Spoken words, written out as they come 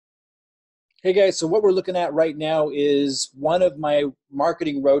Hey guys, so what we're looking at right now is one of my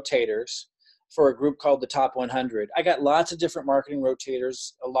marketing rotators for a group called the Top 100. I got lots of different marketing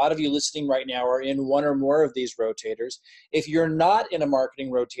rotators. A lot of you listening right now are in one or more of these rotators. If you're not in a marketing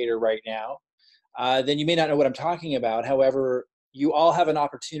rotator right now, then you may not know what I'm talking about. However, you all have an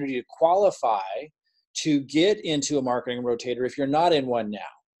opportunity to qualify to get into a marketing rotator if you're not in one now.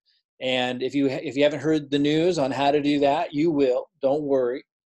 And if you haven't heard the news on how to do that, you will. Don't worry.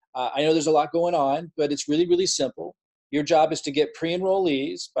 I know there's a lot going on, but it's really, really simple. Your job is to get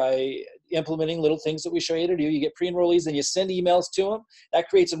pre-enrollees by implementing little things that we show you to do. You get pre-enrollees, then you send emails to them. That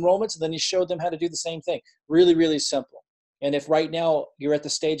creates enrollments, and then you show them how to do the same thing. Really, really simple. And if right now you're at the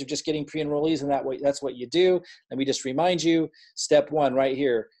stage of just getting pre-enrollees and that's what you do, let me just remind you, step one right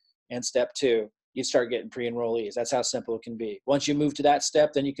here and step two, you start getting pre-enrollees. That's how simple it can be. Once you move to that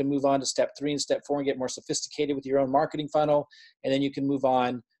step, then you can move on to step 3 and step 4 and get more sophisticated with your own marketing funnel. And then you can move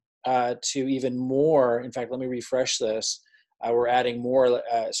on to even more. In fact, let me refresh this. We're adding more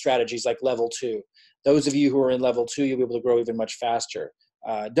strategies like level 2. Those of you who are in level 2, you'll be able to grow even much faster.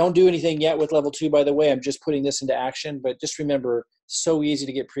 Don't do anything yet with level 2, by the way. I'm just putting this into action, but just remember, so easy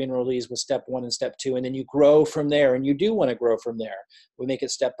to get pre-enrollees with step 1 and step 2, and then you grow from there, and you do want to grow from there. We make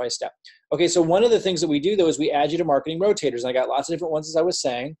it step by step. Okay, so one of the things that we do, though, is we add you to marketing rotators, and I got lots of different ones, as I was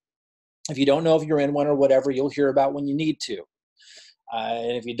saying. If you don't know if you're in one or whatever, you'll hear about when you need to.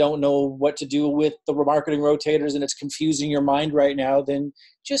 And if you don't know what to do with the marketing rotators and it's confusing your mind right now, then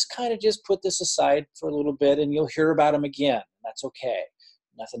just put this aside for a little bit and you'll hear about them again. That's okay.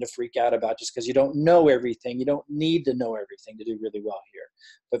 Nothing to freak out about just because you don't know everything. You don't need to know everything to do really well here.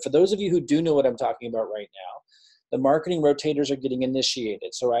 But for those of you who do know what I'm talking about right now, the marketing rotators are getting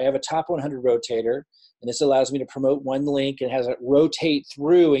initiated. So I have a top 100 rotator, and this allows me to promote one link and has it rotate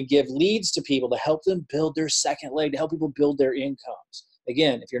through and give leads to people to help them build their second leg, to help people build their incomes.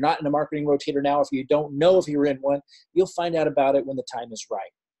 Again, if you're not in a marketing rotator now, if you don't know if you're in one, you'll find out about it when the time is right.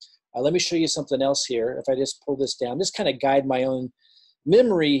 Let me show you something else here. If I just pull this down, just kind of guide my own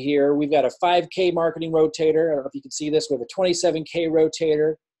memory here. We've got a 5K marketing rotator. I don't know if you can see this. We have a 27K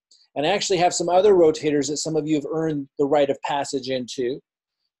rotator. And I actually have some other rotators that some of you have earned the rite of passage into.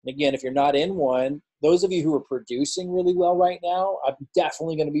 And again, if you're not in one, those of you who are producing really well right now, I'm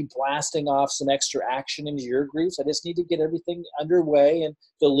definitely going to be blasting off some extra action into your groups. I just need to get everything underway and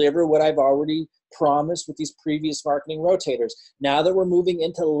deliver what I've already promised with these previous marketing rotators. Now that we're moving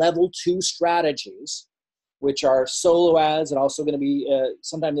into level 2 strategies, which are solo ads and also going to be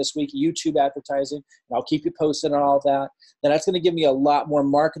sometime this week, YouTube advertising, and I'll keep you posted on all of that. Then that's going to give me a lot more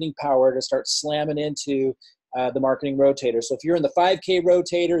marketing power to start slamming into the marketing rotator. So if you're in the 5K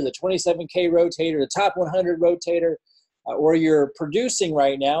rotator, the 27K rotator, the top 100 rotator, or you're producing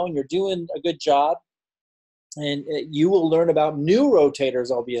right now and you're doing a good job, and you will learn about new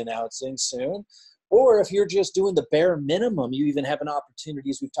rotators I'll be announcing soon. Or if you're just doing the bare minimum, you even have an opportunity,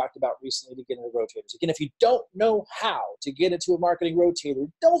 as we've talked about recently, to get into rotators. Again, if you don't know how to get into a marketing rotator,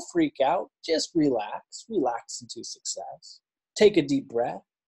 don't freak out. Just relax. Relax into success. Take a deep breath.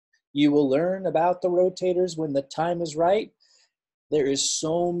 You will learn about the rotators when the time is right. There is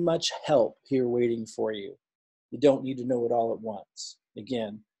so much help here waiting for you. You don't need to know it all at once.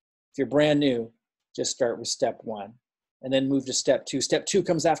 Again, if you're brand new, just start with step 1 and then move to step 2. Step 2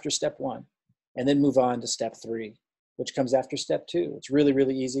 comes after step 1. And then move on to step 3, which comes after step 2. It's really,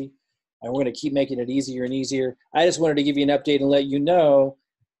 really easy. And we're going to keep making it easier and easier. I just wanted to give you an update and let you know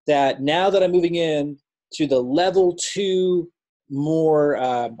that now that I'm moving in to the level 2, more,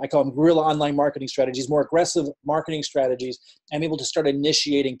 I call them guerrilla online marketing strategies, more aggressive marketing strategies, I'm able to start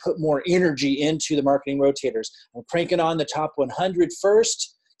initiating, put more energy into the marketing rotators. I'm cranking on the top 100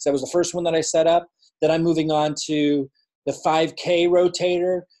 first, because that was the first one that I set up. Then I'm moving on to the 5K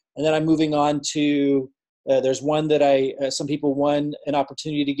rotator. And then I'm moving on to, there's one that some people won an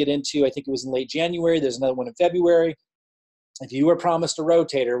opportunity to get into. I think it was in late January. There's another one in February. If you were promised a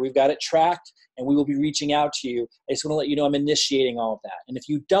rotator, we've got it tracked and we will be reaching out to you. I just want to let you know I'm initiating all of that. And if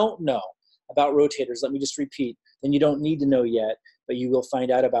you don't know about rotators, let me just repeat, then you don't need to know yet, but you will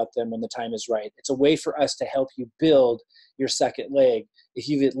find out about them when the time is right. It's a way for us to help you build your second leg if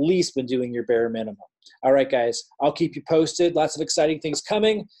you've at least been doing your bare minimum. All right, guys, I'll keep you posted. Lots of exciting things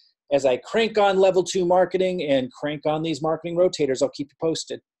coming. As I crank on level 2 marketing and crank on these marketing rotators, I'll keep you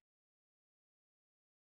posted.